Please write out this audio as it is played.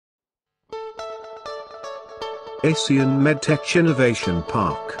Asean Medtech Innovation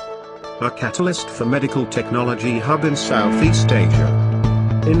Park, a catalyst for medical technology hub in Southeast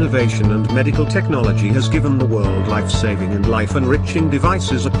Asia. Innovation and medical technology has given the world life-saving and life-enriching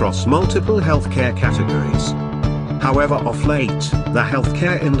devices across multiple healthcare categories. However, of late, the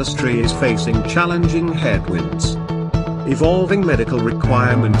healthcare industry is facing challenging headwinds. Evolving medical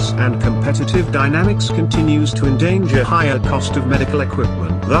requirements and competitive dynamics continues to endanger higher cost of medical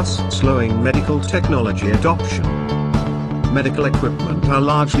equipment, thus slowing medical technology adoption. Medical equipment are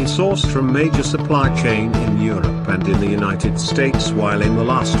largely sourced from major supply chain in Europe and in the United States, while in the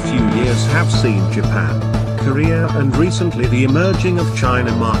last few years have seen Japan, Korea and recently the emerging of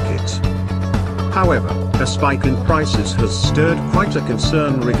China market. However, a spike in prices has stirred quite a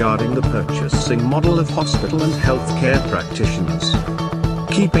concern regarding the purchasing model of hospital and healthcare practitioners.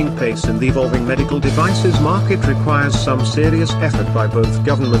 Keeping pace in the evolving medical devices market requires some serious effort by both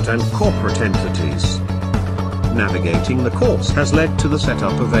government and corporate entities. Navigating the course has led to the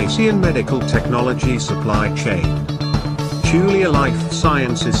setup of Asean Medical Technology Supply Chain. Julia Life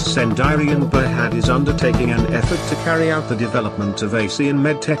Sciences Sendirian Berhad is undertaking an effort to carry out the development of Asean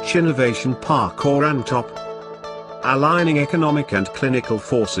Medtech Innovation Park or AMTOP. Aligning economic and clinical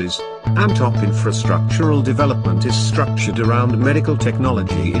forces, AMTOP infrastructural development is structured around medical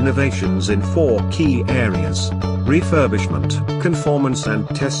technology innovations in 4 key areas: refurbishment, conformance and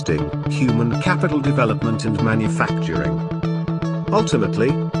testing, human capital development and manufacturing.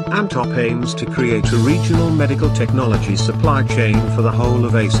 Ultimately, AMTOP aims to create a regional medical technology supply chain for the whole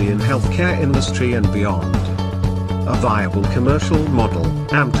of Asian healthcare industry and beyond. A viable commercial model,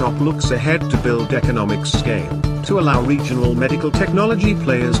 AMTOP looks ahead to build economic scale, to allow regional medical technology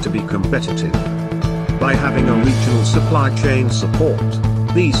players to be competitive. By having a regional supply chain support,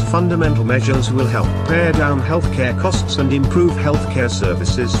 these fundamental measures will help pare down healthcare costs and improve healthcare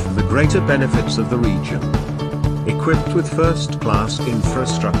services for the greater benefits of the region. Equipped with first-class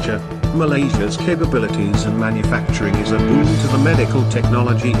infrastructure, Malaysia's capabilities and manufacturing is a boon to the medical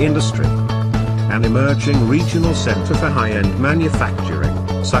technology industry. An emerging regional center for high-end manufacturing,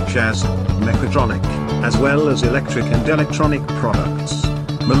 such as mechatronic, as well as electric and electronic products.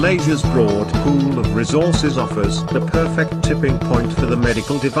 Malaysia's broad pool of resources offers the perfect tipping point for the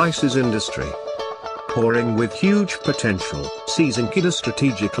medical devices industry. Pouring with huge potential, seizing Kedah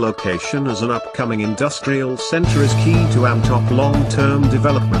strategic location as an upcoming industrial center is key to AMTOP long-term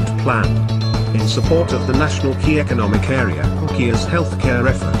development plan. In support of the National Key Economic Area, KEA's healthcare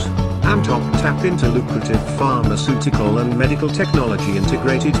effort, AMTOP tap into lucrative pharmaceutical and medical technology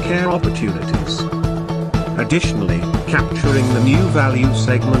integrated care opportunities. Additionally, capturing the new value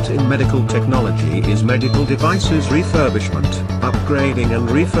segment in medical technology is medical devices refurbishment. Upgrading and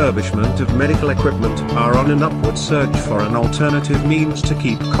refurbishment of medical equipment are on an upward surge for an alternative means to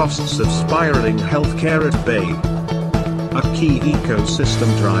keep costs of spiraling healthcare at bay. A key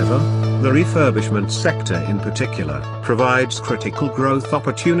ecosystem driver, the refurbishment sector in particular, provides critical growth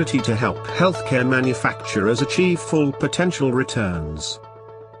opportunity to help healthcare manufacturers achieve full potential returns.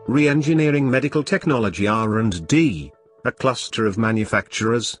 Re-engineering medical technology R&D, a cluster of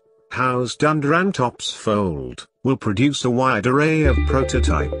manufacturers, housed under AMTOP's fold, will produce a wide array of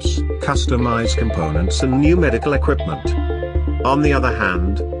prototypes, customized components and new medical equipment. On the other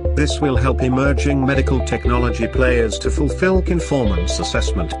hand, this will help emerging medical technology players to fulfill conformance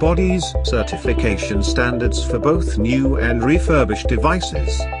assessment bodies' certification standards for both new and refurbished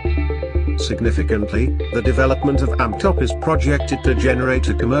devices. Significantly, the development of AMTOP is projected to generate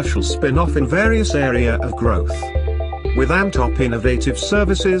a commercial spin-off in various areas of growth. With AMTOP innovative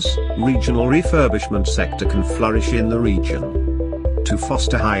services, regional refurbishment sector can flourish in the region. To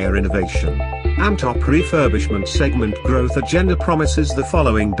foster higher innovation, AMTOP refurbishment segment growth agenda promises the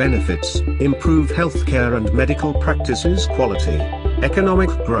following benefits: improve healthcare and medical practices quality, economic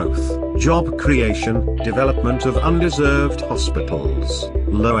growth, job creation, development of underserved hospitals,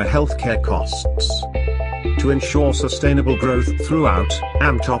 lower healthcare costs. To ensure sustainable growth throughout,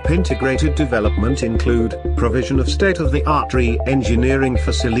 AMTOP integrated development include provision of state-of-the-art re-engineering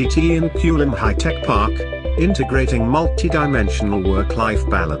facility in Kulim Hitech Park, integrating multi-dimensional work-life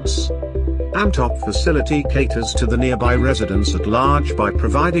balance. AMTOP facility caters to the nearby residents at large by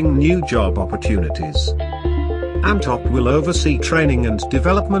providing new job opportunities. AMTOP will oversee training and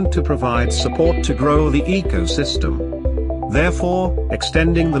development to provide support to grow the ecosystem. Therefore,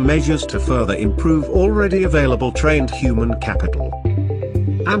 extending the measures to further improve already available trained human capital.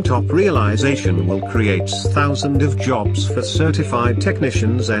 AMTOP realization will create thousands of jobs for certified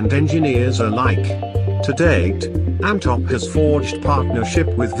technicians and engineers alike. To date, AMTOP has forged partnership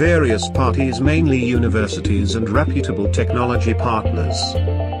with various parties, mainly universities and reputable technology partners.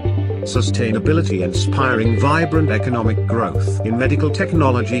 Sustainability inspiring vibrant economic growth in medical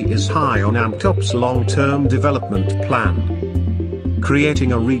technology is high on AMTOP's long-term development plan.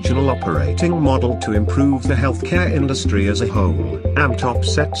 Creating a regional operating model to improve the healthcare industry as a whole, AMTOP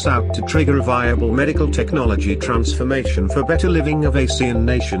sets out to trigger a viable medical technology transformation for better living of ASEAN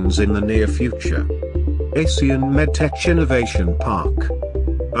nations in the near future. Asean Medtech Innovation Park,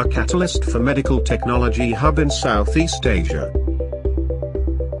 a catalyst for medical technology hub in Southeast Asia.